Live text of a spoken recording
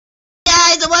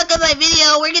guys, and welcome to my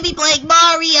video. We're gonna be playing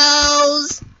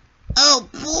Mario's. Oh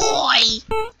boy.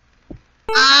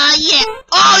 Yeah.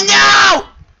 Oh no!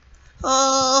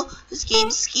 Oh, this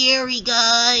game's scary,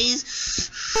 guys.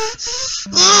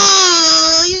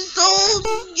 Oh, he's so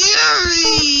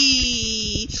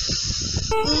scary.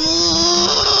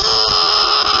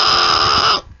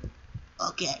 Oh.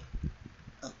 Okay.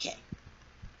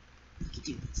 We can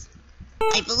do this.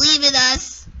 I believe in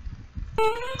us.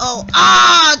 Oh,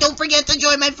 don't forget to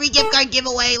join my free gift card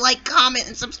giveaway. Like, comment,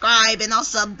 and subscribe, and I'll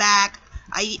sub back.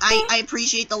 I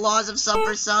appreciate the laws of sub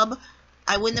for sub.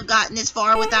 I wouldn't have gotten this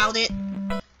far without it.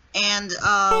 And,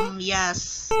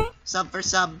 yes. Sub for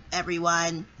sub,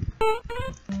 everyone.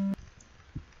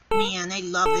 Man, I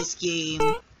love this game.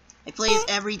 I play this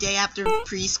every day after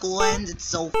preschool ends. It's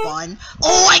so fun.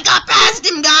 Oh, I got past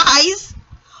him, guys!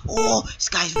 Oh, this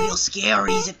guy's real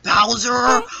scary. Is it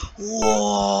Bowser?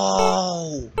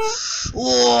 Whoa!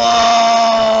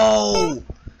 Whoa!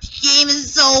 This game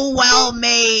is so well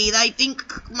made. I think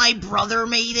my brother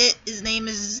made it. His name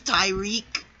is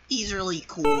Tyreek. He's really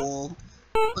cool.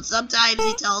 But sometimes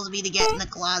he tells me to get in the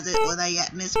closet when I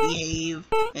misbehave.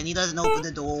 And he doesn't open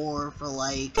the door for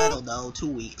like, I don't know, 2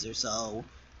 weeks or so.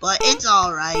 But it's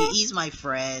alright. He's my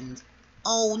friend.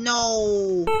 Oh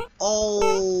no!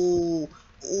 Oh!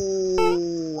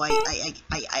 Oh, I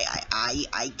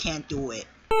can't do it.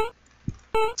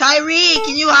 Tyree,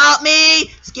 can you help me?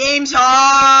 This game's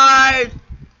hard.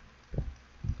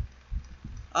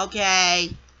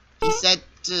 Okay. He said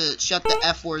to shut the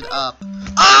F word up.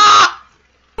 Ah!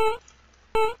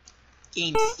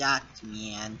 Game sucked,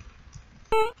 man.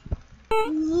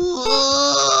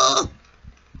 Ooh.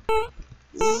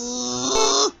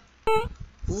 Ooh.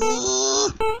 Ooh.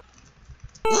 Ooh.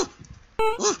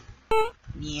 Ooh.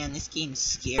 Man, this game's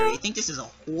scary. I think this is a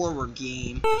horror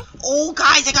game. Oh,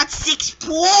 guys, I got 6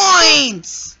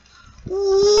 points!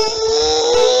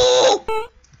 Ooh!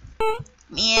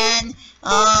 Man,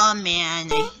 oh,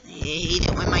 man. I hate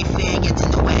it when my fan gets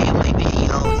in the way of my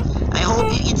videos. I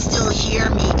hope you can still hear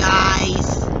me,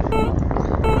 guys.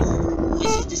 Oh,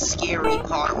 this is the scary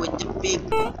part with the big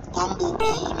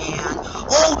bumblebee, man.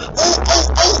 Oh,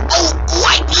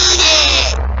 I beat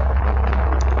it!